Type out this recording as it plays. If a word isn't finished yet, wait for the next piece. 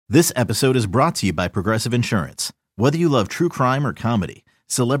This episode is brought to you by Progressive Insurance. Whether you love true crime or comedy,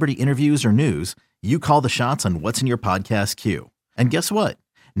 celebrity interviews or news, you call the shots on what's in your podcast queue. And guess what?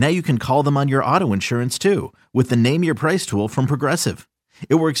 Now you can call them on your auto insurance too with the Name Your Price tool from Progressive.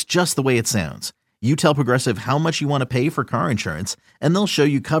 It works just the way it sounds. You tell Progressive how much you want to pay for car insurance, and they'll show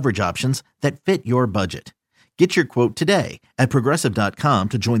you coverage options that fit your budget. Get your quote today at Progressive.com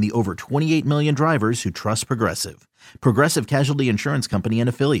to join the over 28 million drivers who trust Progressive. Progressive Casualty Insurance Company and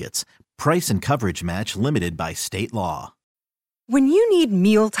Affiliates. Price and coverage match limited by state law. When you need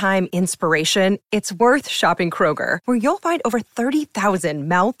mealtime inspiration, it's worth shopping Kroger, where you'll find over 30,000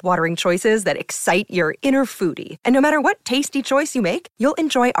 mouth-watering choices that excite your inner foodie. And no matter what tasty choice you make, you'll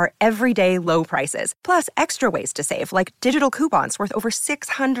enjoy our everyday low prices, plus extra ways to save, like digital coupons worth over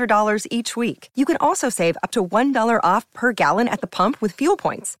 $600 each week. You can also save up to $1 off per gallon at the pump with fuel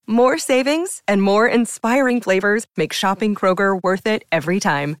points. More savings and more inspiring flavors make shopping Kroger worth it every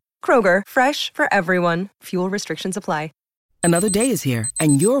time. Kroger, fresh for everyone. Fuel restrictions apply. Another day is here,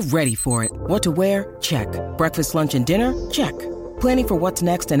 and you're ready for it. What to wear? Check. Breakfast, lunch, and dinner? Check. Planning for what's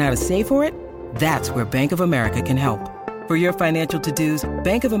next and how to save for it? That's where Bank of America can help. For your financial to-dos,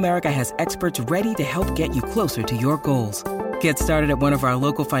 Bank of America has experts ready to help get you closer to your goals. Get started at one of our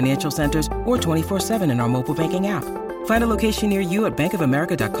local financial centers or 24/7 in our mobile banking app. Find a location near you at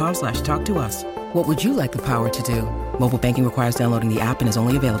bankofamerica.com/talktous. What would you like the power to do? Mobile banking requires downloading the app and is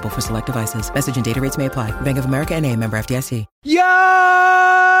only available for select devices. Message and data rates may apply. Bank of America N.A., member FDIC. Yo!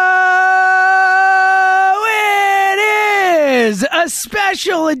 It is a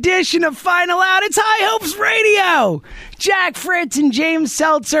special edition of Final Out. It's High Hopes Radio. Jack Fritz and James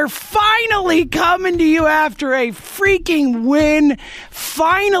Seltzer finally coming to you after a freaking win.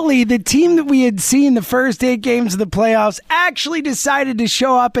 Finally, the team that we had seen the first 8 games of the playoffs actually decided to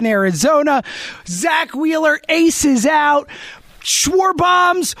show up in Arizona. Zach Wheeler aces out. Schwar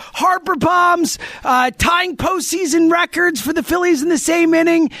bombs, Harper bombs, tying postseason records for the Phillies in the same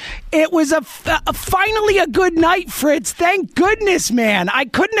inning. It was finally a good night, Fritz. Thank goodness, man. I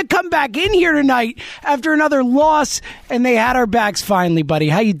couldn't have come back in here tonight after another loss, and they had our backs finally, buddy.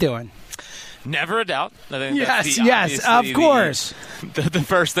 How you doing? Never a doubt. I think yes, of course. The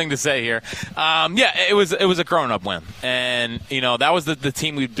first thing to say here. It was a grown-up win. And, that was the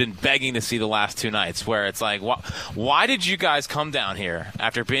team we've been begging to see the last 2 nights, where it's like, why did you guys come down here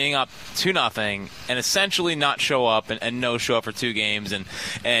after being up 2-0 and essentially not show up and no show up for 2 games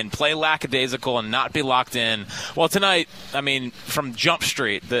and play lackadaisical and not be locked in? Well, tonight, from Jump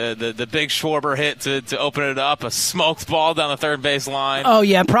Street, the big Schwarber hit to open it up, a smoked ball down the third base line. Oh,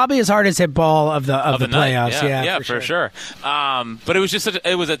 yeah, probably his hardest hit ball of the playoffs. Yeah, for sure. But it was just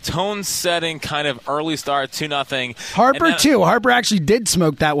it was a tone-setting kind of early start, 2-0. Harper too. Harper actually did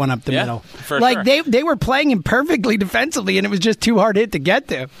smoke that one up the middle. For sure. They were playing him perfectly defensively, and it was just too hard hit to get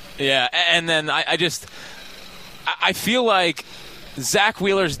to. Yeah, and then I feel like Zach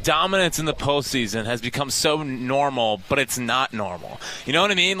Wheeler's dominance in the postseason has become so normal, but it's not normal. You know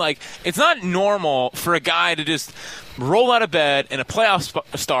what I mean? Like, it's not normal for a guy to just roll out of bed in a playoff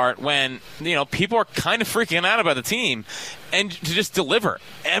start when, people are kind of freaking out about the team, and to just deliver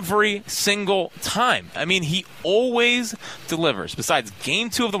every single time. He always delivers. Besides Game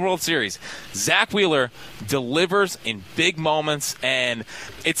 2 of the World Series, Zach Wheeler delivers in big moments, and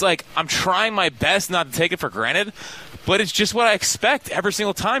it's like I'm trying my best not to take it for granted, but it's just what I expect every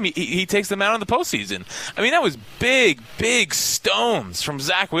single time he takes them out in the postseason. That was big stones from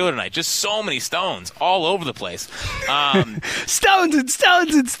Zach Wheeler tonight. Just so many stones all over the place. Stones and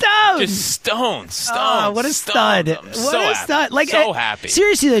stones and stones. Just stones. Oh, what a stud. What a stud. So happy.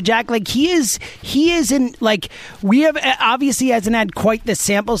 Seriously, though, Jack, he is in, we have, obviously hasn't had quite the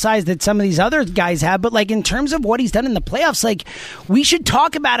sample size that some of these other guys have, but, in terms of what he's done in the playoffs, we should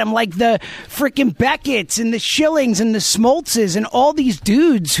talk about him like the freaking Beckett's and the Schillings and the Smoltzes and all these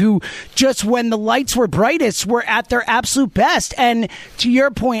dudes who just, when the lights were brightest, were at their absolute best. And to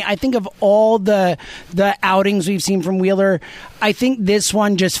your point, I think of all the outings we've seen from Wheeler, I think this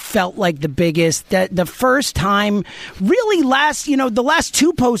one just felt like the biggest. The first time, really the last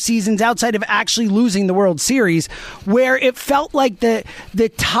 2 postseasons outside of actually losing the World Series, where it felt like the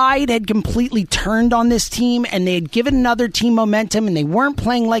tide had completely turned on this team, and they had given another team momentum, and they weren't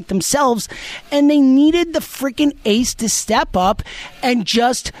playing like themselves, and they needed the freaking ace to step up and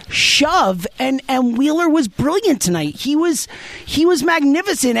just shove. And Wheeler was brilliant tonight. He was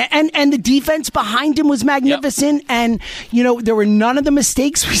magnificent, and the defense behind him was magnificent. Yep. And there were none of the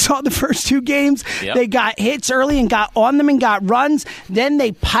mistakes we saw the first two games. Yep. They got hits early and got on them and got runs. Then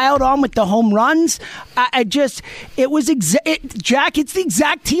they piled on with the home runs. Jack, it's the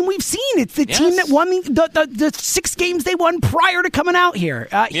exact team we've seen. It's the team that won the 6 games they won prior to coming out here.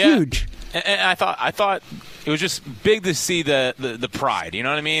 Huge. And I thought it was just big to see the pride. You know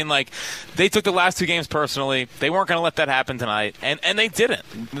what I mean? Like, they took the last 2 games personally. They weren't going to let that happen tonight, and they didn't.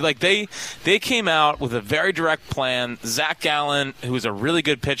 Like, they came out with a very direct plan. Zach Gallen, who is a really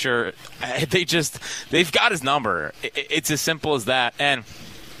good pitcher, they've got his number. It's as simple as that. And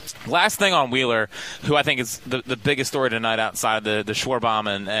last thing on Wheeler, who I think is the biggest story tonight outside of the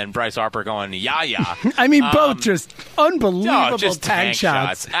Schwarbaum and Bryce Harper going, yeah. I mean, both just unbelievable just tank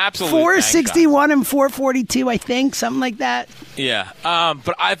shots. Absolutely. 461 and 442, I think, something like that. Yeah.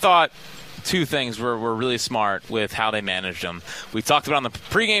 But I thought 2 things were really smart with how they managed them. We talked about it on the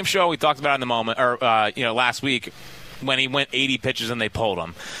pregame show. We talked about it in the moment, or last week, when he went 80 pitches and they pulled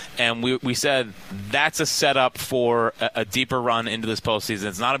him. And we said that's a setup for a deeper run into this postseason.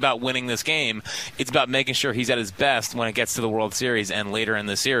 It's not about winning this game. It's about making sure he's at his best when it gets to the World Series and later in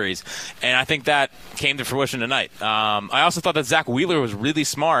the series. And I think that came to fruition tonight. I also thought that Zach Wheeler was really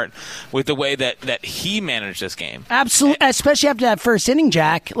smart with the way that he managed this game. Absolutely, especially after that first inning,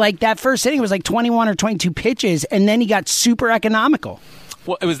 Jack. Like, that first inning was like 21 or 22 pitches, and then he got super economical.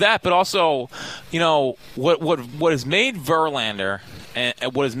 Well, it was that, but also, what has made Verlander and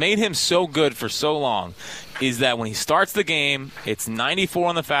what has made him so good for so long is that when he starts the game, it's 94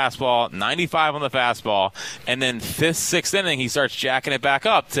 on the fastball, 95 on the fastball, and then 5th, 6th inning, he starts jacking it back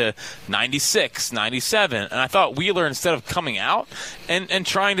up to 96, 97. And I thought Wheeler, instead of coming out and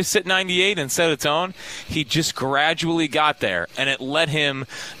trying to sit 98 and set a tone, he just gradually got there, and it let him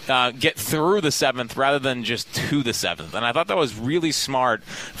get through the 7th rather than just to the 7th. And I thought that was really smart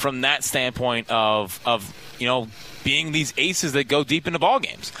from that standpoint of being these aces that go deep into ball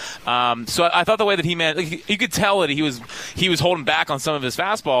games. So I thought the way that he managed, you could tell that he was holding back on some of his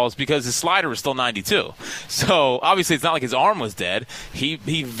fastballs because his slider was still 92. So obviously it's not like his arm was dead. He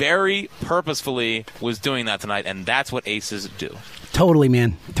very purposefully was doing that tonight, and that's what aces do. Totally,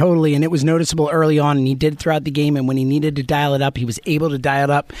 man. Totally. And it was noticeable early on, and he did throughout the game. And when he needed to dial it up, he was able to dial it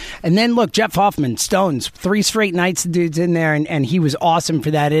up. And then, look, Jeff Hoffman, Stones, 3 straight nights the dude's in there, and he was awesome for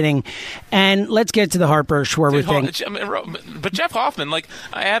that inning. And let's get to the Harper Schwarber thing. But Jeff Hoffman, like,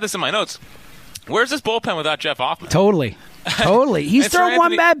 I had this in my notes. Where's this bullpen without Jeff Hoffman? Totally. He's thrown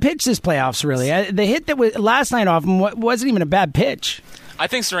one bad pitch this playoffs, really. The hit that was last night off him wasn't even a bad pitch. I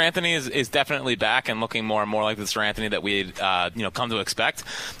think Sir Anthony is definitely back and looking more and more like the Sir Anthony that we'd come to expect.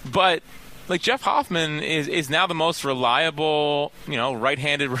 But like, Jeff Hoffman is now the most reliable,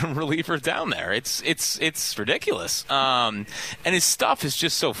 right-handed reliever down there. It's ridiculous. And his stuff is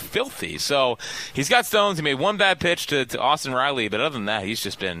just so filthy. So he's got stones. He made one bad pitch to Austin Riley, but other than that, he's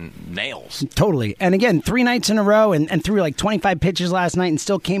just been nails. Totally. And again, 3 nights in a row and threw like 25 pitches last night and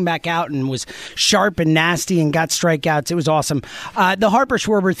still came back out and was sharp and nasty and got strikeouts. It was awesome. The Harper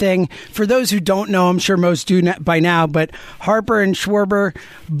Schwarber thing, for those who don't know, I'm sure most do by now, but Harper and Schwarber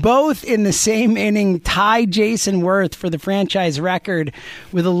both in the same inning tied Jason Worth for the franchise record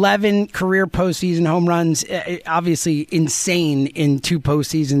with 11 career postseason home runs. Obviously insane in 2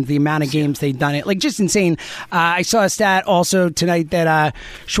 postseasons, the amount of games they've done it. Like, just insane. I saw a stat also tonight that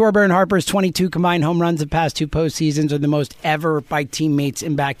Schwarber and Harper's 22 combined home runs the past 2 postseasons are the most ever by teammates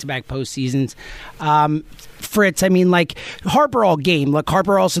in back-to-back postseasons. Fritz, I mean, like, Harper all game. Look,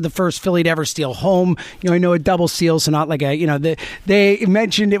 Harper also the first Philly to ever steal home. I know a double steal, so not like they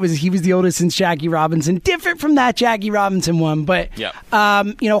mentioned he was the oldest since Jackie Robinson. Different from that Jackie Robinson one, but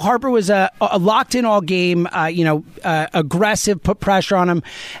Harper was a locked in all game. Aggressive, put pressure on him,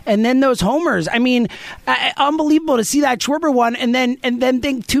 and then those homers. I mean, unbelievable to see that Schwarber one, and then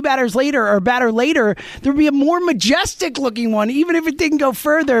think 2 batters later or a batter later there would be a more majestic looking one, even if it didn't go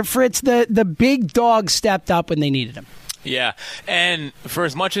further. Fritz, the big dog stepped up when they needed him. Yeah, and for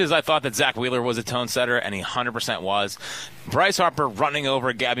as much as I thought that Zach Wheeler was a tone setter, and he 100% was, Bryce Harper running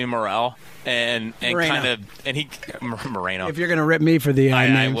over Gabby Morel and Moreno. Moreno. If you're going to rip me for the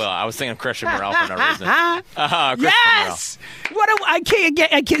names. I will. I was thinking of Christian Morel for no reason. Yes! I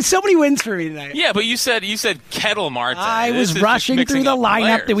can't. So many wins for me tonight. Yeah, but you said Kettle Marte. I was rushing through the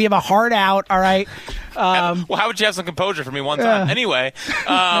lineup that we have a hard out. All right. Well, how would you have some composure for me one time? Anyway, but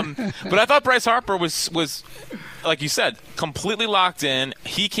I thought Bryce Harper was, like you said, completely locked in.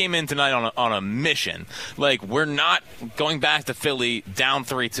 He came in tonight on a mission. Like, we're not going back to Philly down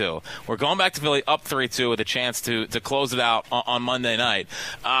 3-2. We're going back to Philly up 3-2 with a chance to close it out on Monday night.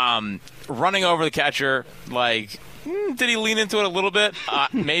 running over the catcher, like. Did he lean into it a little bit?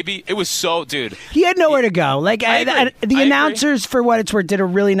 Maybe. It was so, dude. He had nowhere to go. Like the announcers, for what it's worth, did a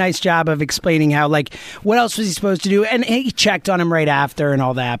really nice job of explaining how, like, what else was he supposed to do, and he checked on him right after and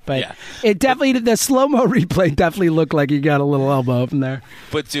all that. But it definitely, the slow-mo replay definitely looked like he got a little elbow up in there.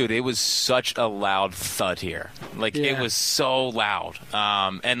 But dude, it was such a loud thud here. Like it was so loud.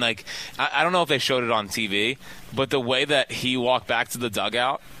 And like I don't know if they showed it on TV, but the way that he walked back to the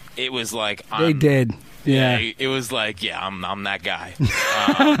dugout, it was like they did. Yeah, it was like, I'm that guy.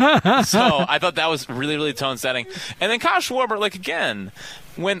 So I thought that was really, really tone setting. And then Kyle Schwarber, like again,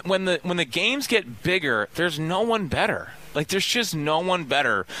 when the games get bigger, there's no one better. Like there's just no one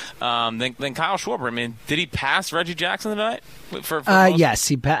better than Kyle Schwarber. I mean, did he pass Reggie Jackson tonight?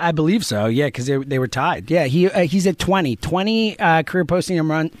 Yes, I believe so. Yeah, because they were tied. Yeah, he's at 20 career postseason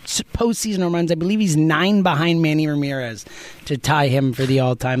home runs. I believe he's 9 behind Manny Ramirez to tie him for the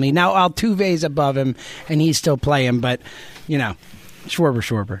all-time lead. Now Altuve's above him, and he's still playing, but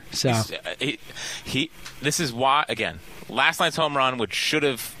Schwarber. So this is why, again, last night's home run, which should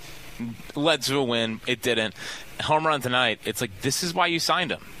have led to a win, it didn't. Home run tonight, it's like, this is why you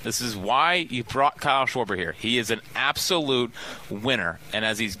signed him. This is why you brought Kyle Schwarber here. He is an absolute winner. And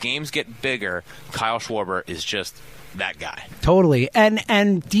as these games get bigger, Kyle Schwarber is just that guy. Totally.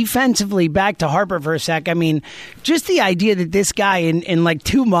 And defensively, back to Harper for a sec, I mean, just the idea that this guy in like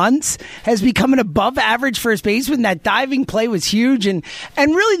 2 months has become an above average first baseman, that diving play was huge, and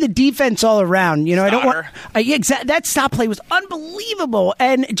really the defense all around. You know, that stop play was unbelievable,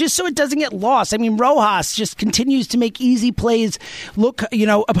 and just so it doesn't get lost. I mean, Rojas just continues to make easy plays look,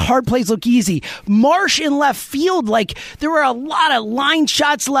 hard plays look easy. Marsh in left field, like there were a lot of line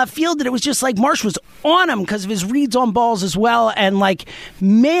shots left field that it was just like Marsh was on him because of his reads on balls as well. And like,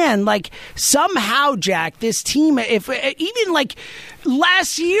 man, like somehow, Jack, this team, if even like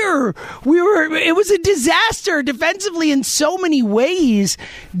last year, it was a disaster defensively in so many ways.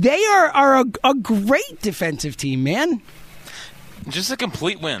 They are a great defensive team, man. Just a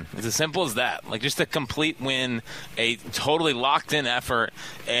complete win. It's as simple as that. Like, just a complete win, a totally locked-in effort,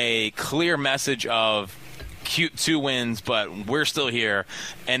 a clear message of cute 2 wins, but we're still here,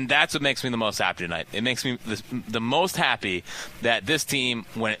 and that's what makes me the most happy tonight. It makes me the most happy that this team,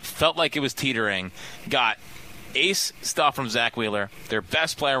 when it felt like it was teetering, got ace stuff from Zach Wheeler. Their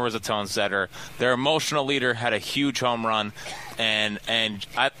best player was a tone setter. Their emotional leader had a huge home run, and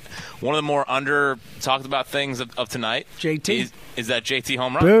one of the more under talked about things of tonight, JT, is that JT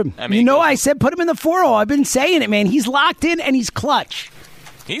home run. Boom. I mean, I said put him in the 4-0. I've been saying it, man. He's locked in and he's clutch.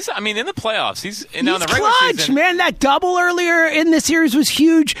 He's in the playoffs. He's in the regular season. Man, that double earlier in the series was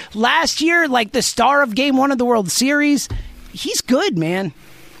huge. Last year, like the star of Game 1 of the World Series, he's good, man.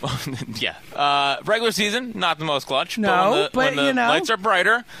 Yeah. Regular season, not the most clutch. No, but when the lights are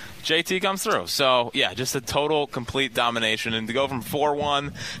brighter, JT comes through. So, yeah, just a total, complete domination. And to go from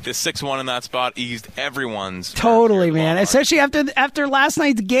 4-1 to 6-1 in that spot eased everyone's. Totally, man. Especially after last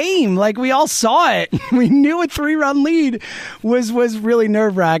night's game. Like, we all saw it. We knew a 3-run lead was really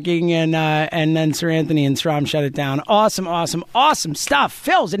nerve-wracking. And then Sir Anthony and Strom shut it down. Awesome stuff.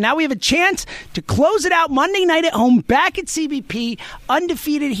 Phils, and now we have a chance to close it out Monday night at home, back at CBP,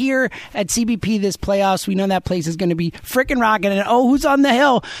 undefeated here at CBP this playoffs. We know that place is going to be freaking rocking. And who's on the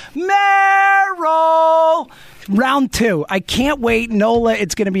hill? Merrill! Round 2. I can't wait. NOLA,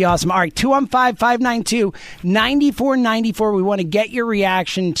 it's going to be awesome. All right, 215-592-9494. We want to get your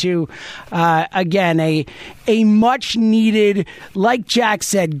reaction to, again, a much-needed, like Jack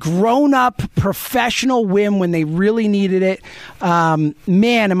said, grown-up professional win when they really needed it.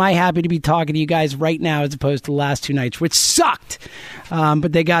 Man, am I happy to be talking to you guys right now as opposed to the last 2 nights, which sucked.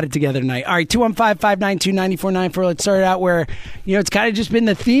 But they got it together tonight. All right, 215-592-9494. Let's start out where, it's kind of just been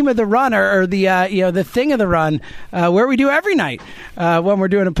the theme of the run or the thing of the run, where we do every night when we're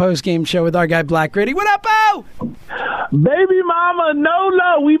doing a post-game show with our guy Black Gritty. What up, Bo? Baby mama,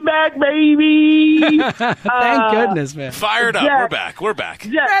 Nola, we back, baby. Thank goodness, man. Fired up. Jack, We're back.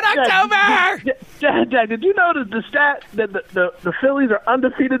 Red October! Jack, did you know the stat that the Phillies are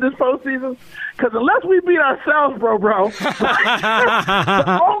undefeated this postseason? Because unless we beat ourselves, bro,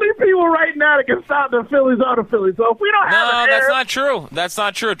 the only people right now that can stop the Phillies are the Phillies. So if we don't have that's not true. That's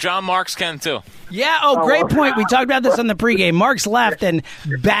not true. John Marks can, too. Yeah, great point. We talked about this on the pregame. Mark's left, and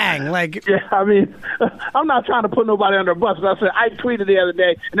bang. Yeah, I mean, I'm not trying to put nobody under a bus, but I tweeted the other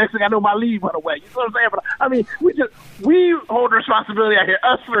day, and next thing I know, my lead went away. You know what I'm saying? But, I mean, we hold responsibility out here,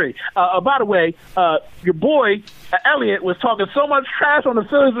 us three. By the way, your boy, Elliot, was talking so much trash on the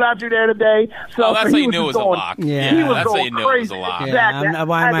Phillies without you there today. So that's how you knew it was a lock. Yeah, he was that's going how you knew crazy. It was a lock. Yeah,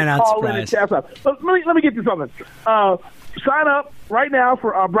 why am I not call in and surprised. chat up. But let me get you something. Sign up right now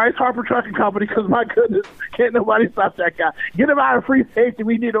for Bryce Harper Trucking Company because, my goodness, can't nobody stop that guy. Get him out of free safety.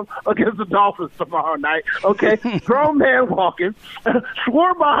 We need him against the Dolphins tomorrow night, okay? Grown man walking.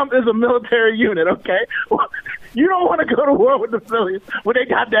 Schwarbaum is a military unit, okay? You don't want to go to war with the Phillies when they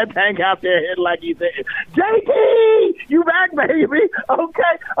got that tank out there hitting like he's hitting. JT, you back, baby,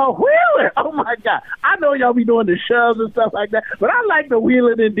 okay? A Wheeler, oh, my God. I know y'all be doing the shoves and stuff like that, but I like the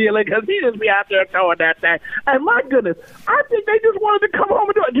wheeling and dealing because he just be out there throwing that thing. And, my goodness, I think they just wanted to come home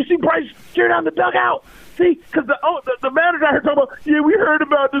and do it. Did you see Bryce cheer down the dugout? See, because the manager I heard talking about, yeah, we heard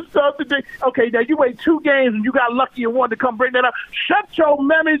about this stuff today. Okay, now you wait 2 games and you got lucky and wanted to come bring that up. Shut your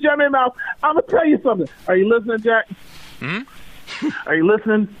mammy jammy mouth. I'm going to tell you something. Are you listening, Jack? Are you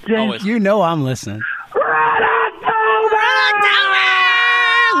listening, James? Always. You know I'm listening. Red October!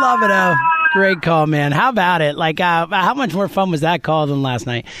 Love it, oh. Great call, man. How about it? Like, how much more fun was that call than last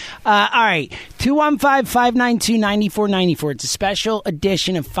night? All right, 215-592-9494. It's a special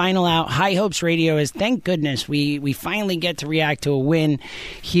edition of Final Out. High Hopes Radio is, thank goodness, we finally get to react to a win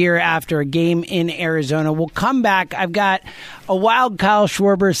here after a game in Arizona. We'll come back. I've got a wild Kyle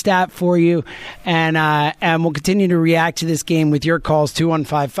Schwarber stat for you, and we'll continue to react to this game with your calls,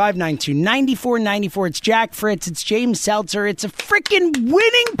 215-592-9494. It's Jack Fritz. It's James Seltzer. It's a freaking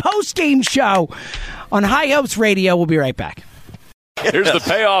winning postgame show on High Hopes Radio. We'll be right back. Here's the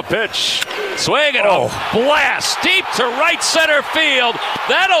payoff pitch. Swing and a blast deep to right center field.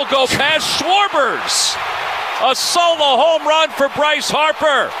 That'll go past Schwarber's. A solo home run for Bryce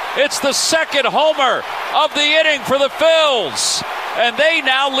Harper. It's the second homer of the inning for the Phils. And they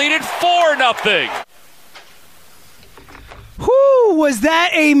now lead it 4-0. Whew, was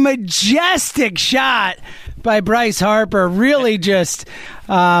that a majestic shot by Bryce Harper? Really just,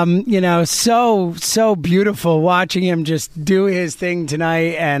 so beautiful watching him just do his thing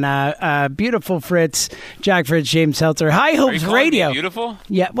tonight. And beautiful Fritz, Jack Fritz, James Seltzer. High Hopes Radio. Me beautiful?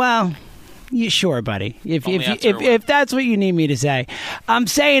 Yeah, well, you sure, buddy. If that's what you need me to say. I'm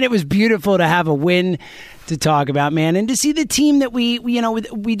saying it was beautiful to have a win to talk about, man, and to see the team that we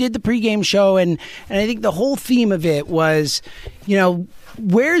did the pregame show, and I think the whole theme of it was,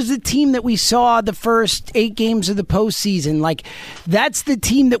 where's the team that we saw the first 8 games of the postseason? Like, that's the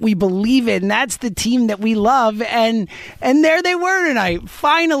team that we believe in. That's the team that we love, and there they were tonight.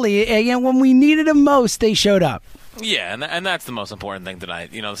 Finally, when we needed them most, they showed up. Yeah, and that's the most important thing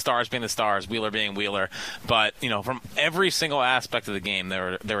tonight. The Stars being the Stars, Wheeler being Wheeler. But, from every single aspect of the game, they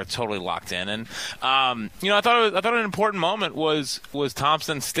were totally locked in. And, I thought an important moment was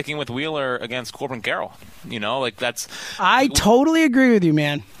Thompson sticking with Wheeler against Corbin Carroll. I totally agree with you,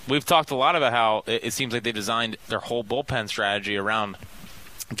 man. We've talked a lot about how it seems like they designed their whole bullpen strategy around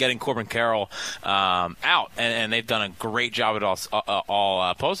getting Corbin Carroll out. And they've done a great job at all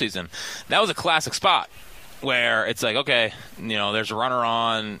postseason. That was a classic spot where it's like, okay, there's a runner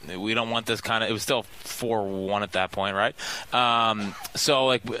on. We don't want this kind of. It was still 4-1 at that point, right? So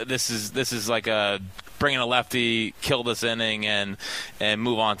like this is like a bring in a lefty, kill this inning, and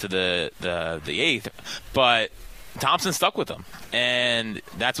move on to the 8th. But Thompson stuck with him, and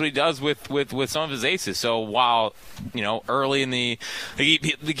that's what he does with some of his aces. So while early in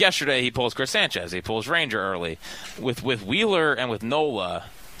yesterday he pulls Chris Sanchez, he pulls Ranger early with Wheeler and with Nola.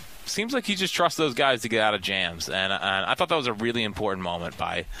 Seems like he just trusts those guys to get out of jams, and I thought that was a really important moment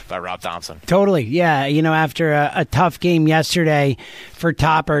by Rob Thompson. Totally, yeah. After a tough game yesterday for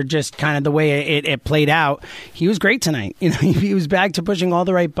Topper, just kind of the way it played out, he was great tonight. He was back to pushing all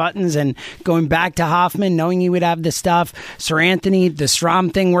the right buttons and going back to Hoffman, knowing he would have the stuff. Sir Anthony, the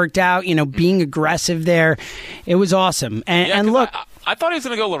Strom thing worked out. Being aggressive there, it was awesome. And look. I thought he was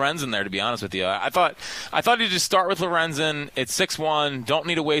going to go Lorenzen there, to be honest with you. I thought he'd just start with Lorenzen. It's 6-1. Don't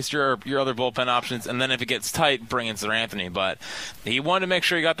need to waste your other bullpen options. And then if it gets tight, bring in Sir Anthony. But he wanted to make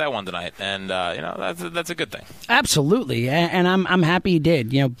sure he got that one tonight. And, that's a good thing. Absolutely. And I'm happy he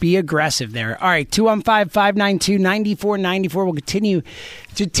did. Be aggressive there. All right, 215-592-9494. We'll continue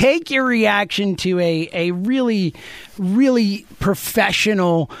to take your reaction to a really, really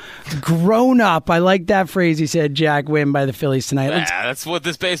professional, grown-up, I like that phrase he said, Jack, win by the Phillies tonight. Yeah, that's what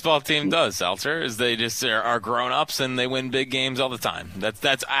this baseball team does, Seltzer, is they just are grown-ups and they win big games all the time.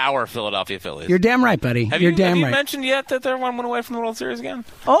 That's our Philadelphia Phillies. You're damn right, buddy. Have you mentioned yet that they're 1 win away from the World Series again?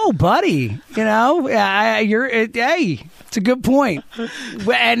 Oh, buddy. Hey, it's a good point.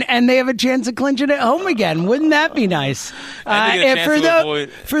 And they have a chance to clinch it at home again. Wouldn't that be nice?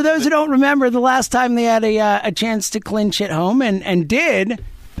 For those who don't remember, the last time they had a chance to clinch at home and did,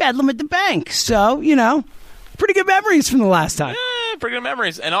 Bedlam at the bank. So, pretty good memories from the last time. pretty good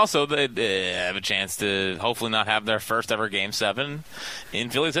memories. And also, they have a chance to hopefully not have their first ever Game 7 in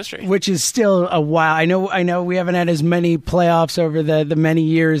Phillies history. Which is still a while. I know we haven't had as many playoffs over the many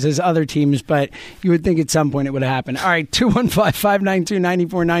years as other teams, but you would think at some point it would happen. All right,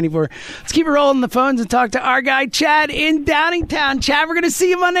 215-592-9494. Let's keep it rolling the phones and talk to our guy, Chad, in Downingtown. Chad, we're going to see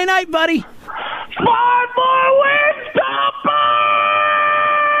you Monday night, buddy. 5 more wins, Topper!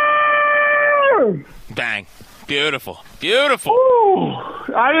 Bang. Beautiful. Beautiful. Ooh,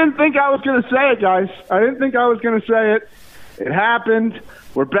 I didn't think I was going to say it, guys. I didn't think I was going to say it. It happened.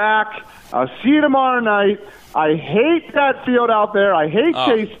 We're back. I'll see you tomorrow night. I hate that field out there. I hate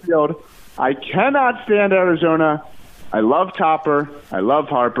Chase Field. I cannot stand Arizona. I love Topper. I love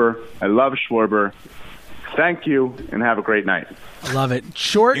Harper. I love Schwarber. Thank you, and have a great night. I love it.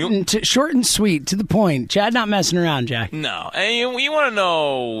 Short and sweet, to the point. Chad not messing around, Jack. No. And you want to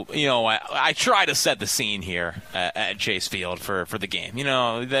know, I try to set the scene here at Chase Field for the game.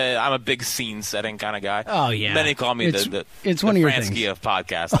 I'm a big scene-setting kind of guy. Oh, yeah. Many call me it's the one of your Fransky things. of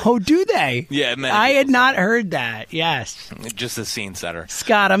podcasting. Oh, do they? Yeah, many I had people not say heard that. Yes. just a scene setter.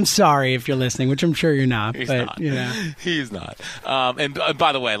 Scott, I'm sorry if you're listening, which I'm sure you're not. He's but, not. He's not. And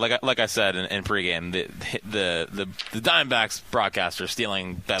by the way, like I said in pregame, the Diamondbacks broadcaster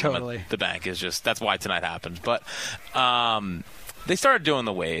stealing Bedlam Totally. at the bank is that's why tonight happened. But they started doing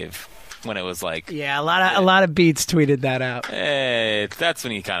the wave when it was like, yeah, a lot of beats tweeted that out. That's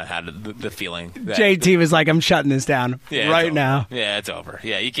when you kind of had the feeling that JT was like, I'm shutting this down right now. Yeah, it's over.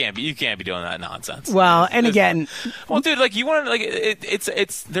 Yeah, you can't be doing that nonsense. Well, and again, well, dude, like you want to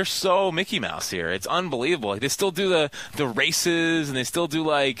it's they're so Mickey Mouse here. It's unbelievable. Like they still do the races and they still do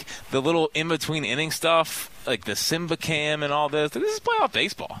like the little in between inning stuff, like the Simba Cam and all this. This is playoff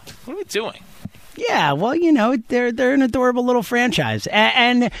baseball. What are we doing? Yeah, well, they're an adorable little franchise,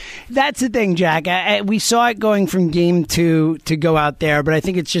 and that's the thing, Jack. We saw it going from game 2 to go out there, but I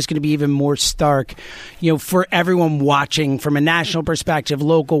think it's just going to be even more stark, for everyone watching from a national perspective,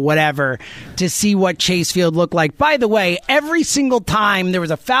 local, whatever, to see what Chase Field looked like. By the way, every single time there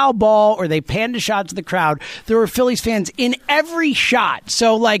was a foul ball or they panned a shot to the crowd, there were Phillies fans in every shot.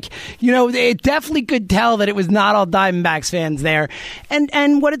 So, it definitely could tell that it was not all Diamondbacks fans there,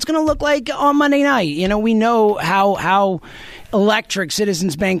 and what it's going to look like on Monday night. We know how electric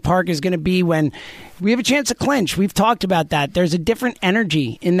Citizens Bank Park is going to be when we have a chance to clinch. We've talked about that. There's a different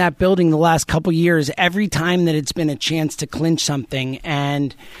energy in that building the last couple years every time that it's been a chance to clinch something.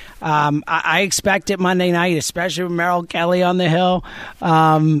 And I expect it Monday night, especially with Merrill Kelly on the hill.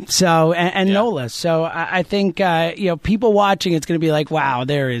 Nola. So I think, people watching, it's going to be like, wow,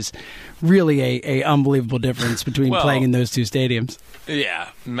 there is really a unbelievable difference between playing in those two stadiums. Yeah,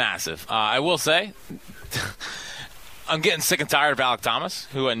 massive. I will say, I'm getting sick and tired of Alec Thomas,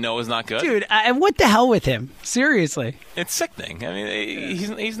 who I know is not good. Dude, what the hell with him? Seriously. It's sickening. I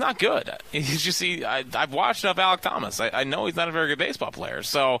mean, he's not good. I've watched enough Alec Thomas. I know he's not a very good baseball player.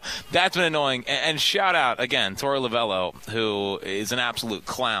 So that's been annoying. And shout out, again, Torey Lovello, who is an absolute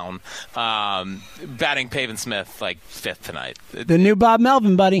clown, batting Pavin Smith, 5th tonight. The new Bob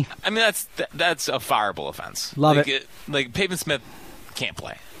Melvin, buddy. I mean, that's a fireable offense. Love it. Pavin Smith can't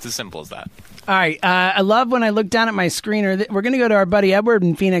play. It's as simple as that. All right. I love when I look down at my screener. We're going to go to our buddy Edward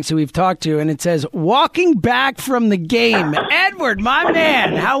in Phoenix, who we've talked to, and it says, walking back from the game. Edward, my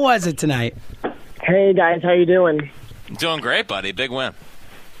man, how was it tonight? Hey, guys. How you doing? Doing great, buddy. Big win.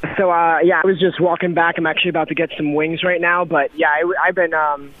 So, I was just walking back. I'm actually about to get some wings right now. But, yeah, I've been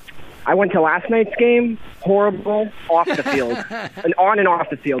I went to last night's game. Horrible off the field. And on and off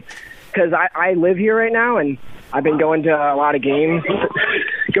the field. Because I live here right now, and I've been going to a lot of games.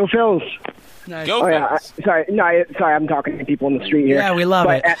 Go Phils. Nice. Go Phils. Sorry, I'm talking to people in the street here. Yeah, we love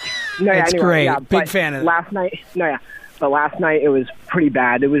it. It's great. Yeah, big fan of it. Last night, but last night it was pretty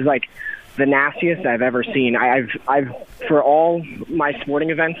bad. It was like the nastiest I've ever seen. I've for all my sporting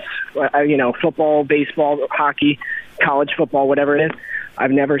events, football, baseball, hockey, college football, whatever it is,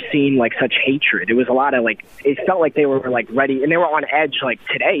 I've never seen such hatred. It was a lot of it felt like they were ready, and they were on edge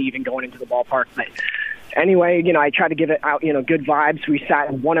today, even going into the ballpark. But anyway, I tried to give it out, good vibes. We sat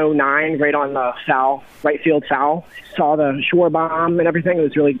at 109 right on the right field foul. Saw the shore bomb and everything. It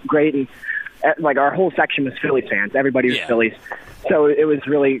was really great. And our whole section was Phillies fans. Everybody was Phillies. So it was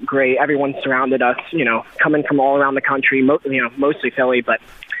really great. Everyone surrounded us, coming from all around the country, mostly Philly, pulled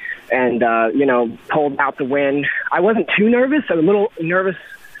out the win. I wasn't too nervous. I was a little nervous.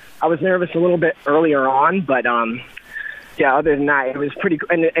 I was nervous a little bit earlier on, but other than that, it was pretty.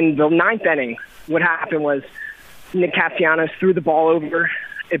 And the ninth inning, what happened was Nick Castellanos threw the ball over.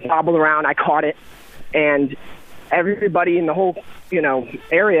 It bobbled around. I caught it, and everybody in the whole,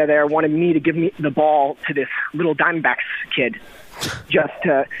 area there wanted me to give me the ball to this little Diamondbacks kid.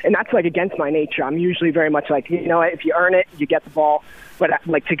 And that's like against my nature. I'm usually very much like, if you earn it, you get the ball. But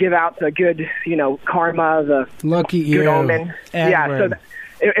like to give out the good, karma, the Lucky good you, omen. Edward. Yeah,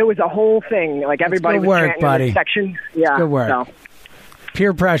 so it was a whole thing. Like everybody was chanting in the section. Yeah, good work. So.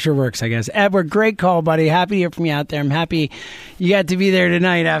 Peer pressure works, I guess. Edward, great call, buddy. Happy to hear from you out there. I'm happy you got to be there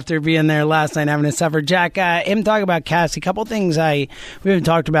tonight after being there last night having to suffer. Jack, him talking about Cass, a couple things we haven't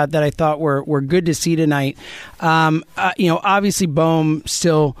talked about that I thought were good to see tonight. Obviously Bohm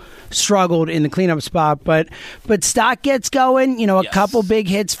still struggled in the cleanup spot, but Stock gets going. A couple big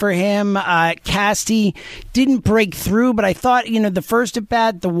hits for him. Casty didn't break through, but I thought, the first at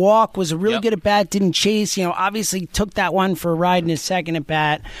bat, the walk was a really good at bat, didn't chase. Obviously took that one for a ride in his second at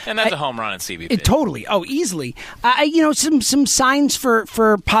bat. And that's a home run at CBP. Totally. Oh, easily. Some signs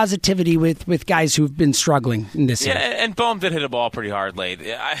for positivity with guys who've been struggling in this series. Yeah, and Bohm did hit a ball pretty hard late.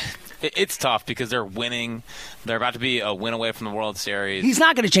 It's tough because they're winning. They're about to be a win away from the World Series. He's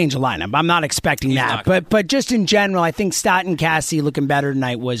not going to change the lineup. I'm not expecting that. But just in general, I think Stott and Cassie looking better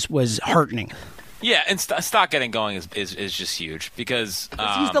tonight was heartening. Yeah, and Stock getting going is just huge because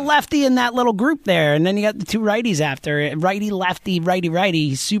he's the lefty in that little group there, and then you got the two righties after righty, lefty, righty, righty.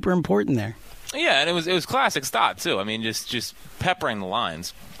 He's super important there. Yeah, and it was classic Stott too. I mean, just peppering the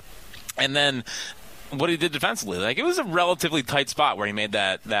lines, and then what he did defensively, like it was a relatively tight spot where he made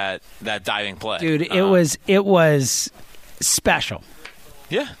that diving play. Dude, it was special.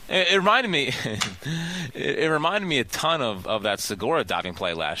 Yeah, it reminded me. It reminded me a ton of that Segura diving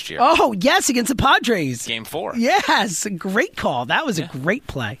play last year. Oh yes, against the Padres, Game 4. Yes, a great call. That was a great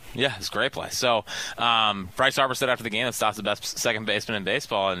play. Yeah, it's a great play. So Bryce Harper said after the game that Stott's the best second baseman in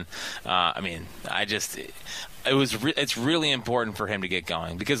baseball, and it's really important for him to get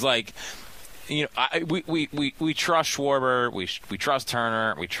going because like. We trust Schwarber, we trust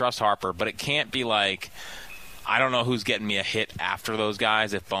Turner, we trust Harper, but it can't be like I don't know who's getting me a hit after those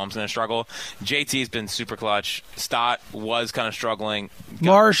guys if Bohm's going to struggle. JT's been super clutch. Stott was kind of struggling.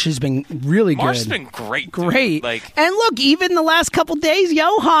 Marsh has been really good. Marsh has been great. Great. Dude. And look, even the last couple days,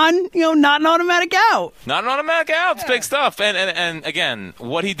 Johan, not an automatic out. Not an automatic out. It's big stuff. And again,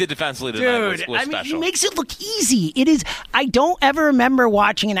 what he did defensively tonight was special. He makes it look easy. It is. I don't ever remember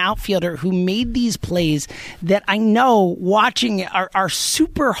watching an outfielder who made these plays that I know watching are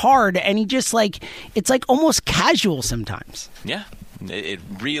super hard, and he just it's like almost casual sometimes. Yeah, it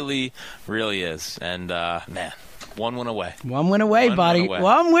really, really is. And, man, one win away. One win away, buddy.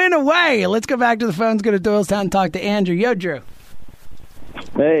 One win away. Let's go back to the phones, go to Doylestown, talk to Andrew. Yo, Drew.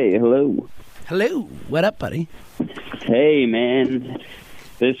 Hey, hello. Hello. What up, buddy? Hey, man.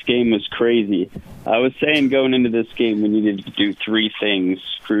 This game was crazy. I was saying going into this game we needed to do three things,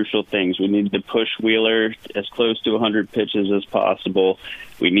 crucial things. We needed to push Wheeler as close to 100 pitches as possible.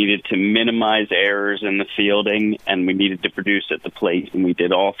 We needed to minimize errors in the fielding, and we needed to produce at the plate. And we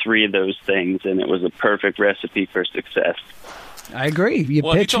did all three of those things, and it was a perfect recipe for success. I agree. You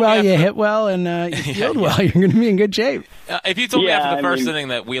pitch well, you hit well, and you field well. You're going to be in good shape. If you told me after the first inning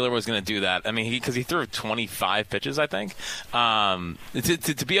that Wheeler was going to do that, I mean, because he threw 25 pitches, I think,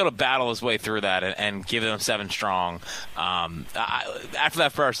 to be able to battle his way through that and give them 7 strong. After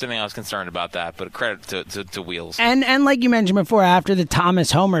that first inning, I was concerned about that, but credit to Wheels. And like you mentioned before, after the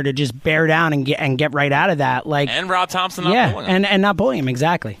Thomas homer, to just bear down and get right out of that, and Rob Thompson not pulling him. and not pulling him,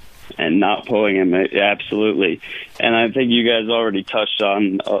 exactly. And not pulling him, absolutely. And I think you guys already touched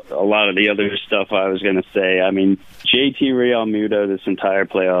on a lot of the other stuff I was going to say. I mean, JT Realmuto this entire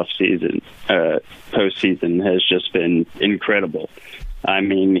playoff season, postseason, has just been incredible. I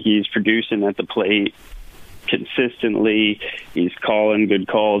mean, he's producing at the plate consistently. He's calling good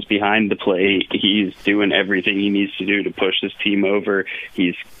calls behind the plate. He's doing everything he needs to do to push his team over.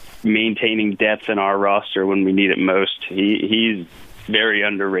 He's maintaining depth in our roster when we need it most. He's very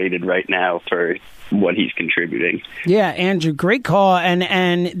underrated right now for what he's contributing. Yeah, Andrew, great call.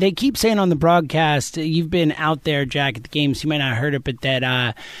 And they keep saying on the broadcast, you've been out there, Jack, at the games, you might not have heard it, but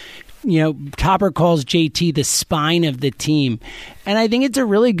that Topper calls JT the spine of the team. And I think it's a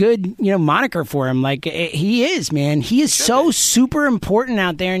really good, moniker for him. Like, he is, man. He is so super important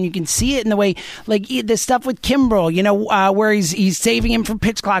out there, and you can see it in the way, like, the stuff with Kimbrel, where he's saving him from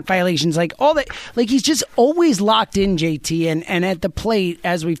pitch clock violations, like, all that. Like, he's just always locked in, JT, and at the plate,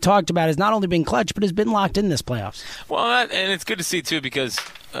 as we've talked about, has not only been clutch, but has been locked in this playoffs. Well, and it's good to see, too, because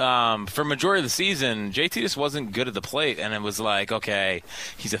for majority of the season, JT just wasn't good at the plate, and it was like, okay,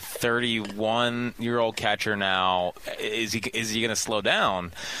 he's a 31-year-old catcher now. Is he going to slow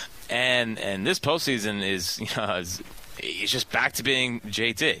down? And this postseason is he's just back to being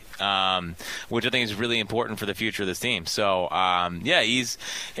JT, which I think is really important for the future of this team. So, he's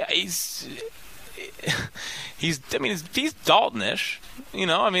Dalton-ish.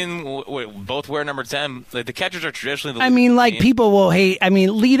 Both wear number 10. Like, the catchers are traditionally the people will hate.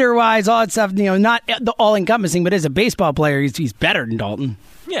 Leader-wise, all that stuff, not the all-encompassing, but as a baseball player, he's better than Dalton.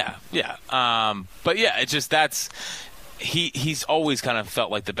 Yeah. But it's just he's always kind of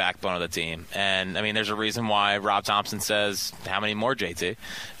felt like the backbone of the team. And, there's a reason why Rob Thompson says, how many more, JT?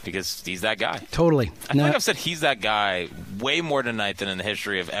 Because he's that guy. Totally. I feel like I've said he's that guy way more tonight than in the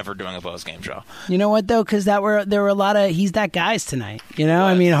history of ever doing a post-game show. You know what, though? Because there were a lot of he's that guys tonight.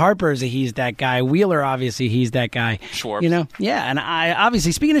 Harper's a he's that guy. Wheeler, obviously, he's that guy. Schwarber. Yeah, and I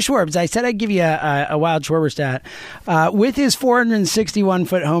obviously, speaking of Schwarbs, I said I'd give you a wild Schwarber stat. With his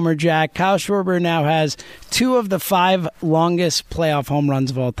 461-foot homer, Jack, Kyle Schwarber now has 2 of the 5 longest playoff home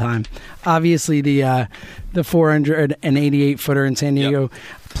runs of all time. Obviously, the 488-footer in San Diego. Yep.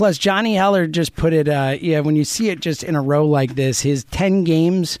 Plus, Johnny Heller just put it, when you see it just in a row like this, his 10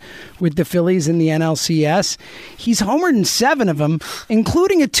 games with the Phillies in the NLCS, he's homered in 7 of them,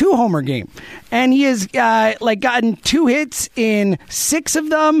 including a 2-homer game. And he has gotten 2 hits in 6 of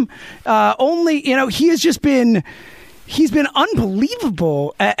them. He has just been... He's been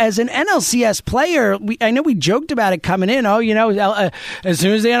unbelievable as an NLCS player. I know we joked about it coming in. As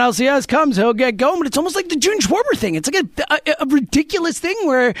soon as the NLCS comes, he'll get going. But it's almost like the June Schwarber thing. It's like a ridiculous thing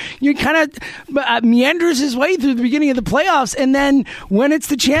where you kind of meanders his way through the beginning of the playoffs. And then when it's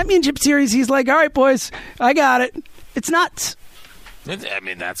the championship series, he's like, all right, boys, I got it. It's nuts.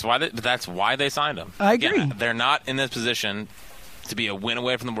 That's why they signed him. I agree. Again, they're not in this position to be a win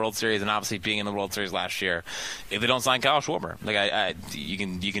away from the World Series, and obviously being in the World Series last year, if they don't sign Kyle Schwarber.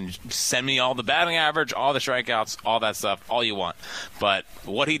 You can send me all the batting average, all the strikeouts, all that stuff, all you want. But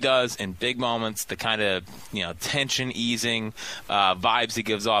what he does in big moments, the kind of tension easing vibes he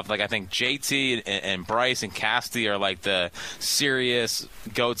gives off, I think JT and Bryce and Casty are like the serious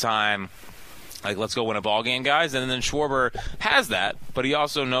go time. Let's go win a ball game, guys. And then Schwarber has that, but he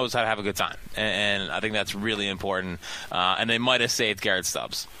also knows how to have a good time. And I think that's really important. And they might have saved Garrett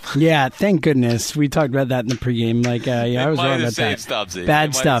Stubbs. Yeah, thank goodness. We talked about that in the pregame. I was wrong about that. Stubbsy.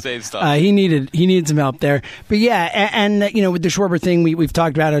 Bad stuff. He needed some help there. But yeah, and with the Schwarber thing, we've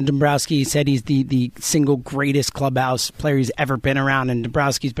talked about it. Dombrowski said he's the single greatest clubhouse player he's ever been around. And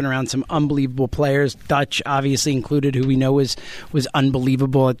Dombrowski's been around some unbelievable players, Dutch obviously included, who we know was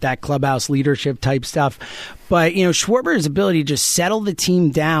unbelievable at that clubhouse leadership type stuff. But, Schwarber's ability to just settle the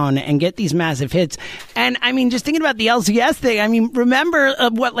team down and get these massive hits. And, just thinking about the LCS thing, remember a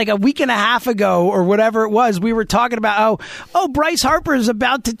week and a half ago or whatever it was, we were talking about, Bryce Harper is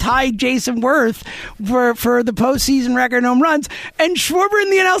about to tie Jason Worth for the postseason record in home runs. And Schwarber in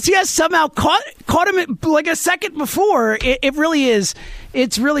the NLCS somehow caught him a second before. It really is.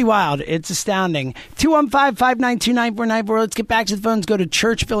 It's really wild. It's astounding. 215-592-9494. Let's get back to the phones. Go to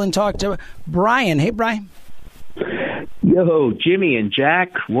Churchville and talk to Brian. Hey, Brian. Yo, Jimmy and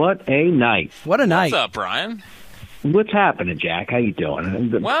Jack, what a night. What a night. What's up, Brian? What's happening, Jack? How you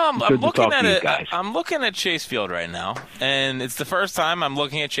doing? Well, I'm looking at Chase Field right now, and it's the first time I'm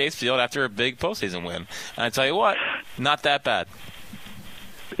looking at Chase Field after a big postseason win. And I tell you what, not that bad.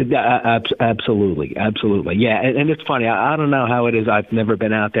 Absolutely. Yeah, and it's funny. I don't know how it is. I've never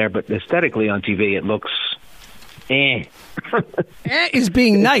been out there, but aesthetically on TV, it looks is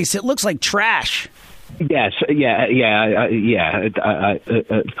being nice. It looks like trash. Yes, I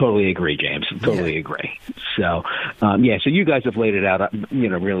totally agree, James. Totally agree. So, so you guys have laid it out,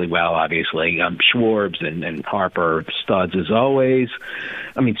 really well. Obviously, Schwarbs and Harper, studs as always.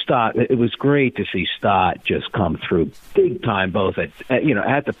 Stott. It was great to see Stott just come through big time, both at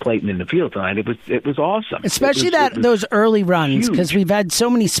the plate and in the field tonight. It was awesome. Especially those early runs, because we've had so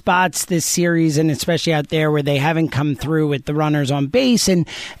many spots this series, and especially out there where they haven't come through with the runners on base, and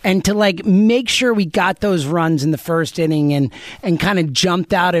to make sure we got those runs in the first inning and kind of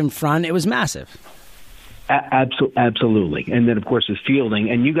jumped out in front. It was massive. Absolutely. And then, of course, his fielding.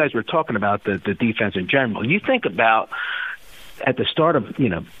 And you guys were talking about the defense in general. You think about at the start of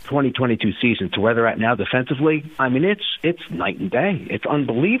 2022 season to where they're at now defensively. It's night and day. It's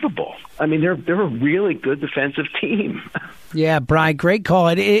unbelievable. They're a really good defensive team. Yeah, Brian, great call.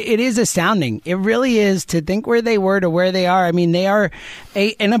 It is astounding. It really is to think where they were to where they are. They are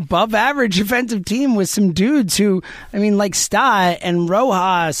an above-average defensive team with some dudes who, like Stott and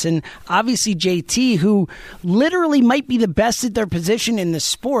Rojas and obviously JT, who literally might be the best at their position in the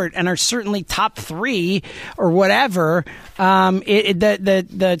sport and are certainly top 3 or whatever.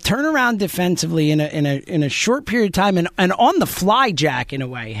 the turnaround defensively in a short period of time and on the fly, Jack, in a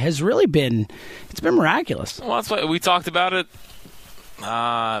way, has really been miraculous. Well, that's why we talked about it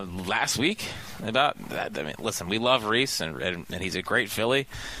last week about that. I mean, listen, we love Reese and he's a great Philly.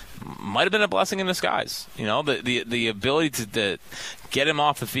 Might have been a blessing in disguise. You know, the ability to get him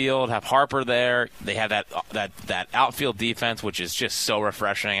off the field, have Harper there. They have that outfield defense, which is just so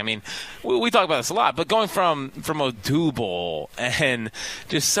refreshing. I mean, we talk about this a lot, but going from Odubel and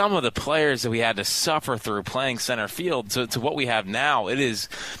just some of the players that we had to suffer through playing center field to what we have now, it's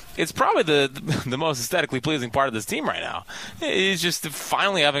probably the most aesthetically pleasing part of this team right now. It's just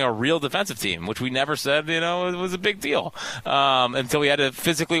finally having a real defensive team, which we never said, it was a big deal until we had to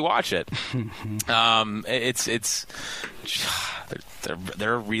physically watch it.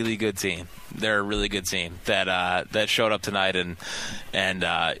 They're a really good team. They're a really good team that showed up tonight and kind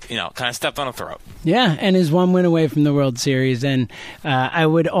of stepped on a throat. Yeah, and is one win away from the World Series. And I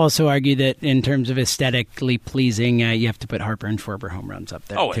would also argue that in terms of aesthetically pleasing, you have to put Harper and Schwarber home runs up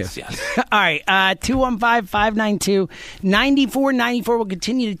there. Always, too. Yes. All right, 215-592-9494. We'll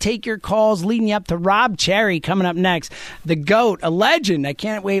continue to take your calls, leading you up to Rob Cherry coming up next. The GOAT, a legend. I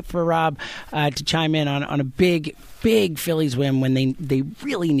can't wait for Rob to chime in on a big Phillies win when they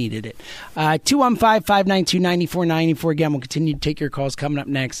really needed it. 215-592-9494. Again, we'll continue to take your calls coming up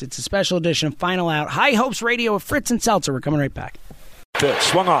next. It's a special edition of Final Out. High Hopes Radio with Fritz and Seltzer. We're coming right back. Pitch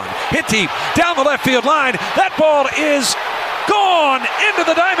swung on, hit deep, down the left field line. That ball is gone into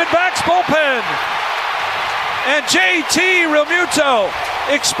the Diamondbacks bullpen. And JT Realmuto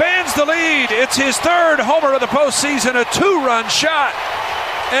expands the lead. It's his third homer of the postseason, a 2-run shot.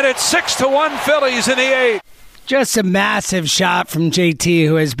 And it's 6-1 Phillies in the 8th. Just a massive shot from JT,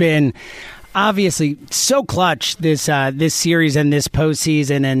 who has been obviously so clutch this series and this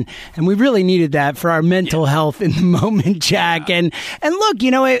postseason, and we really needed that for our mental health in the moment, Jack. Yeah. And look,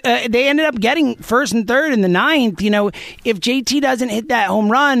 they ended up getting first and third in the 9th. If JT doesn't hit that home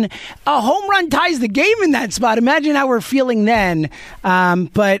run, a home run ties the game in that spot. Imagine how we're feeling then.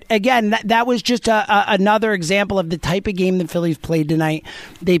 But again, that was just another example of the type of game the Phillies played tonight.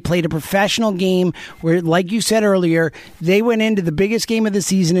 They played a professional game where, like you said earlier, they went into the biggest game of the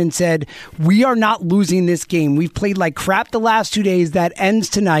season and said, we are not losing this game. We've played like crap the last 2 days. That ends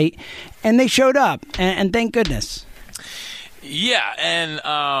tonight. And they showed up. And thank goodness. Yeah. And,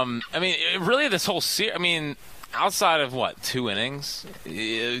 really this whole series, outside of, 2 innings,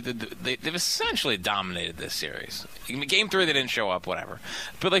 they've essentially dominated this series. Game 3, they didn't show up, whatever.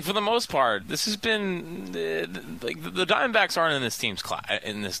 But, for the most part, this has been the Diamondbacks aren't in this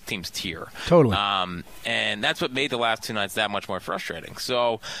team's tier. Totally. And that's what made the last 2 nights that much more frustrating.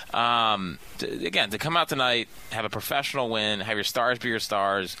 So, to come out tonight, have a professional win, have your stars be your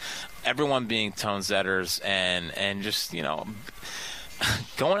stars, everyone being tone setters, and just,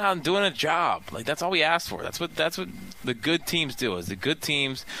 going out and doing a job. That's all we asked for. That's what the good teams do. Is the good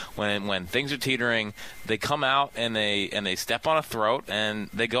teams, when things are teetering, they come out and they step on a throat and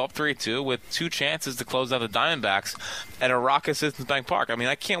they go up 3-2 with 2 chances to close out the Diamondbacks at a raucous Citizens Bank Park.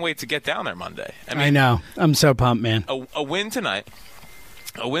 I can't wait to get down there Monday. I know. I'm so pumped, man. A win tonight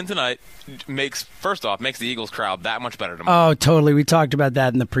makes the Eagles crowd that much better tomorrow. Oh, totally. We talked about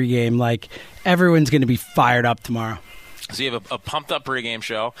that in the pregame. Everyone's going to be fired up tomorrow. So you have a pumped-up pregame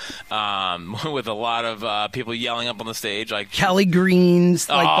show with a lot of people yelling up on the stage. Like Kelly Greens,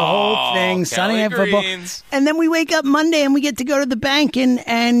 the whole thing, Sunday Night Football. And then we wake up Monday and we get to go to the bank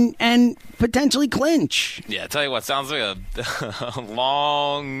and potentially clinch. Yeah, tell you what, sounds like a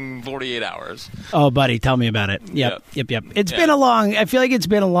long 48 hours. Oh, buddy, tell me about it. Yep. It's been I feel like it's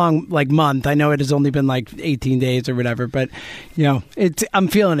been a long month. I know it has only been 18 days or whatever, but I'm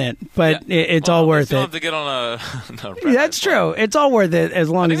feeling it. But it's all worth it. Have to get on a that's true. It's all worth it as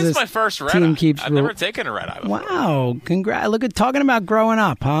long as this my first team keeps. I've never taken a red eye before. Wow, congrats! Look at talking about growing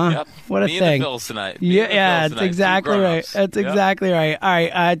up, huh? Yep. What a Me thing. And the Bills tonight. That's exactly right. That's exactly right. All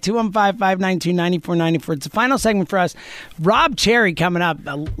right, 215-592-9494. It's the final segment for us. Rob Cherry coming up.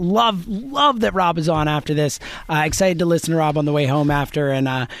 I love that Rob is on after this. Excited to listen to Rob on the way home after, and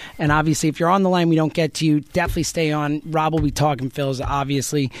obviously if you're on the line we don't get to you, definitely stay on. Rob will be talking Phils,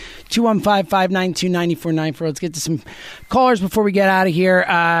 obviously. 215-592-9494. Let's get to some callers before we get out of here.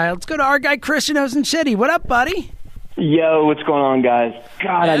 Let's go to our guy Chris in Ocean City. What up, buddy? Yo, what's going on, guys?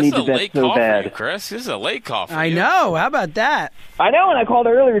 God, I need to bet so bad. For you, Chris. This is a late call for you. I know. How about that? I know, and I called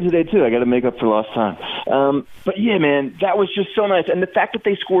earlier today, too. I got to make up for lost time. But, yeah, man, that was just so nice. And the fact that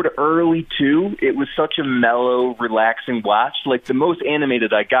they scored early, too, it was such a mellow, relaxing watch. The most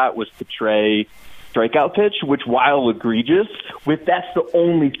animated I got was Trey strikeout pitch, which, while egregious, if that's the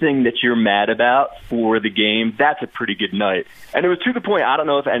only thing that you're mad about for the game, that's a pretty good night. And it was to the point, I don't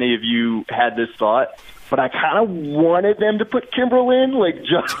know if any of you had this thought, but I kind of wanted them to put Kimbrel in, I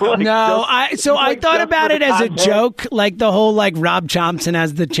thought about it as a joke, like the whole Rob Thompson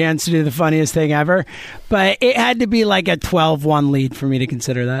has the chance to do the funniest thing ever, but it had to be like a 12-1 lead for me to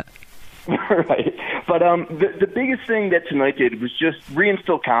consider that. Right. But the biggest thing that tonight did was just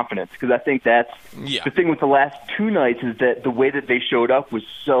reinstill confidence, because I think that's the thing with the last two nights is that the way that they showed up was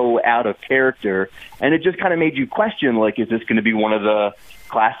so out of character, and it just kind of made you question, is this going to be one of the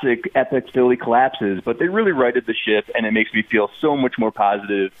classic epic Philly collapses? But they really righted the ship, and it makes me feel so much more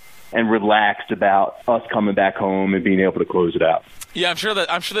positive and relaxed about us coming back home and being able to close it out. Yeah, I'm sure the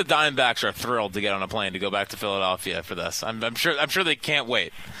Diamondbacks are thrilled to get on a plane to go back to Philadelphia for this. I'm sure they can't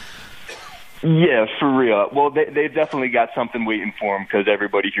wait. Yeah, for real. Well, they've definitely got something waiting for them, because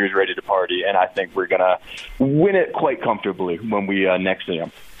everybody here is ready to party, and I think we're going to win it quite comfortably when we next see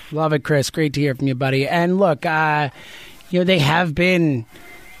them. Love it, Chris. Great to hear from you, buddy. And look, they have been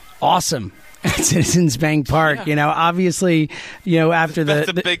awesome at Citizens Bank Park. Obviously, after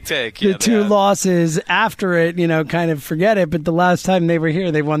the big take, the two losses after it, kind of forget it. But the last time they were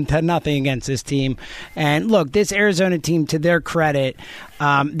here, they won 10-0 against this team. And look, this Arizona team, to their credit,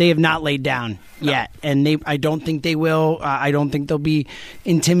 they have not laid down yet, and I don't think they will. I don't think they'll be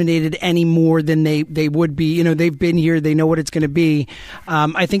intimidated any more than they would be. They've been here; they know what it's going to be.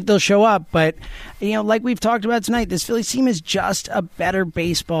 I think they'll show up, but like we've talked about tonight, this Phillies team is just a better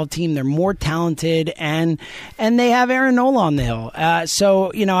baseball team. They're more talented, and they have Aaron Nola on the hill.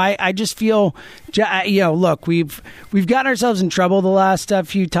 So I just feel, look, we've gotten ourselves in trouble the last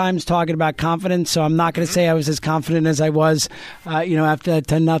few times talking about confidence. So I'm not going to say I was as confident as I was, after that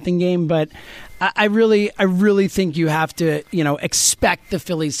 10-0 game, but I really think you have to, expect the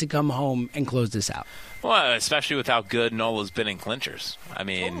Phillies to come home and close this out. Well, especially with how good Nola's been in clinchers.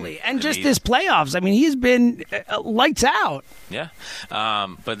 Totally. And just this playoffs. He's been lights out. Yeah.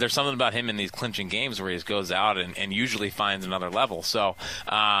 But there's something about him in these clinching games where he just goes out and usually finds another level. So,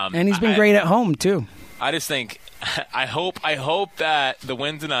 and he's been great at home, too. I just think, I hope that the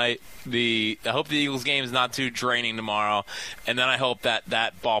win tonight, I hope the Eagles game is not too draining tomorrow, and then I hope that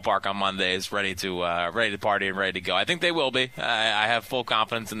ballpark on Monday is ready to party and ready to go. I think they will be. I have full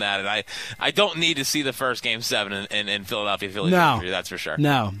confidence in that, and I don't need to see the first Game 7 in Philadelphia Phillies. No, that's for sure.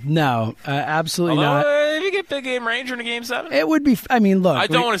 No, absolutely not. Not. If you get Big Game Ranger in a Game 7, it would be. Look, I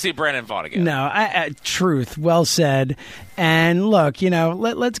don't want to see Brandon Vaught again. No, truth, well said. And look,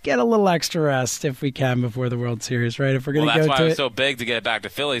 let's get a little extra rest if we can before the World Series, right? If we're going to go to it. That's why it was so big to get it back to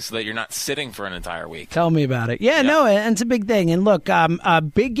Philly, so that you're not sitting for an entire week. Tell me about it. Yeah, no, and it's a big thing. And look, a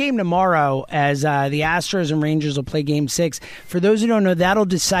big game tomorrow as the Astros and Rangers will play Game 6. For those who don't know, that'll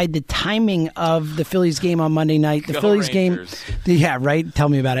decide the timing of the Phillies game on Monday night. The Phillies Rangers. game, yeah, right. Tell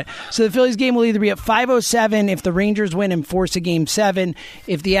me about it. So the Phillies game will either be at 5:07 if the Rangers win and force a Game 7.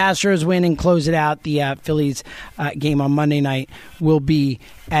 If the Astros win and close it out, the Phillies game on Monday night will be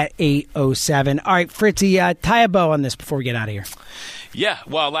at 8:07. All right, Fritzy, tie a bow on this before we get out of here. Yeah,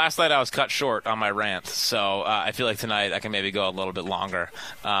 well, last night I was cut short on my rant, so I feel like tonight I can maybe go a little bit longer.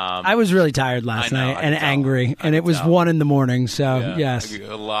 I was really tired last night and angry, and it was 1 a.m, so yes.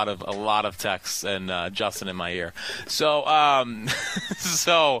 A lot of texts and Justin in my ear. So I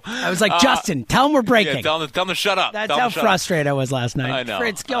was like, Justin, tell him we're breaking. Yeah, tell him to shut up. That's how frustrated I was last night. I know.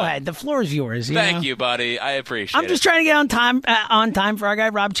 Fritz, go ahead. The floor is yours. Thank you, buddy. I appreciate it. I'm just trying to get on time for our guy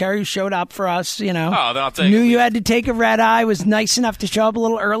Rob Cherry, who showed up for us. Oh, then I'll take Knew you had to take a red eye. Was nice enough to show up a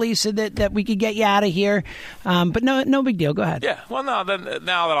little early so that we could get you out of here. But no big deal. Go ahead. Yeah. Well, now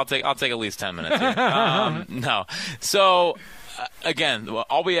that I'll take at least 10 minutes here. No. So. Again,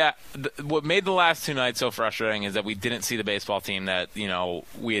 what made the last two nights so frustrating is that we didn't see the baseball team that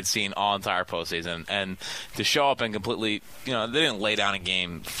we had seen all entire postseason, and to show up and completely, they didn't lay down in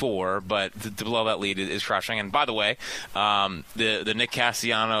Game 4, but to blow that lead is crushing. And by the way, the Nick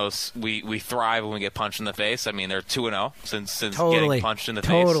Castellanos, we thrive when we get punched in the face. They're 2-0 since getting punched in the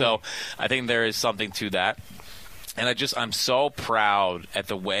face. So I think there is something to that, and I'm so proud at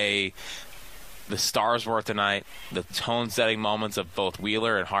the way the stars were tonight, the tone-setting moments of both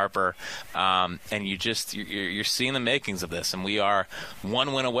Wheeler and Harper, and you're seeing the makings of this. And we are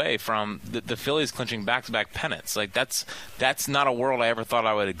one win away from the Phillies clinching back-to-back pennants. That's not a world I ever thought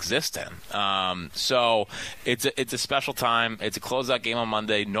I would exist in. So it's a special time. It's a closeout game on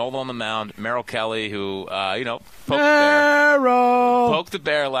Monday. Nola on the mound. Merrill Kelly, who poked the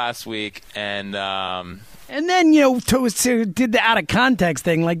bear last week, and then, did the out of context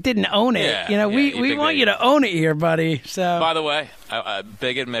thing, didn't own it. We want you to own it here, buddy. So, by the way, a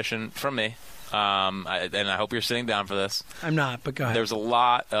big admission from me. and I hope you're sitting down for this. I'm not, but go ahead. There was a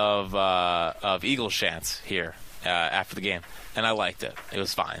lot of Eagles chants here after the game, and I liked it. It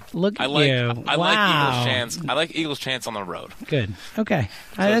was fine. Look at you. I like Eagles chants. I like Eagles chants on the road. Good. Okay.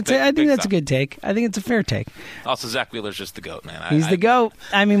 I think that's a good take. I think it's a fair take. Also, Zach Wheeler's just the GOAT, man. He's the GOAT.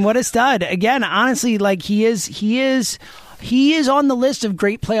 I mean, what a stud. Again, honestly, like he is on the list of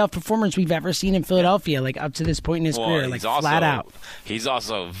great playoff performers we've ever seen in Philadelphia, like up to this point in his career, like flat out. He's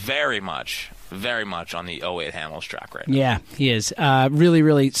also very much on the 08 Hamels track right now. Yeah, he is. Really,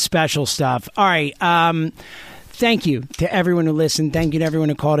 really special stuff. All right. Thank you to everyone who listened. Thank you to everyone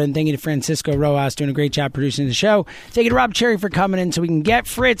who called in. Thank you to Francisco Rojas doing a great job producing the show. Thank you to Rob Cherry for coming in so we can get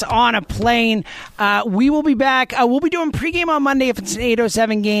Fritz on a plane. We will be back. We'll be doing pregame on Monday if it's an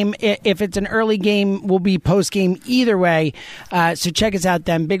 8:07 game. If it's an early game, we'll be postgame either way. So check us out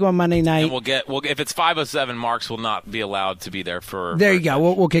then. Big one Monday night. And if it's 5:07, Marks will not be allowed to be there for. There you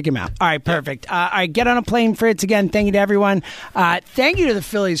go. We'll kick him out. All right, perfect. All right, get on a plane, Fritz. Again, thank you to everyone. Thank you to the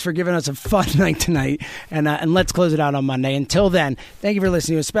Phillies for giving us a fun night tonight. And let's close it out on Monday. Until then, thank you for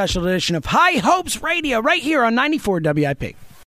listening to a special edition of High Hopes Radio right here on 94 WIP.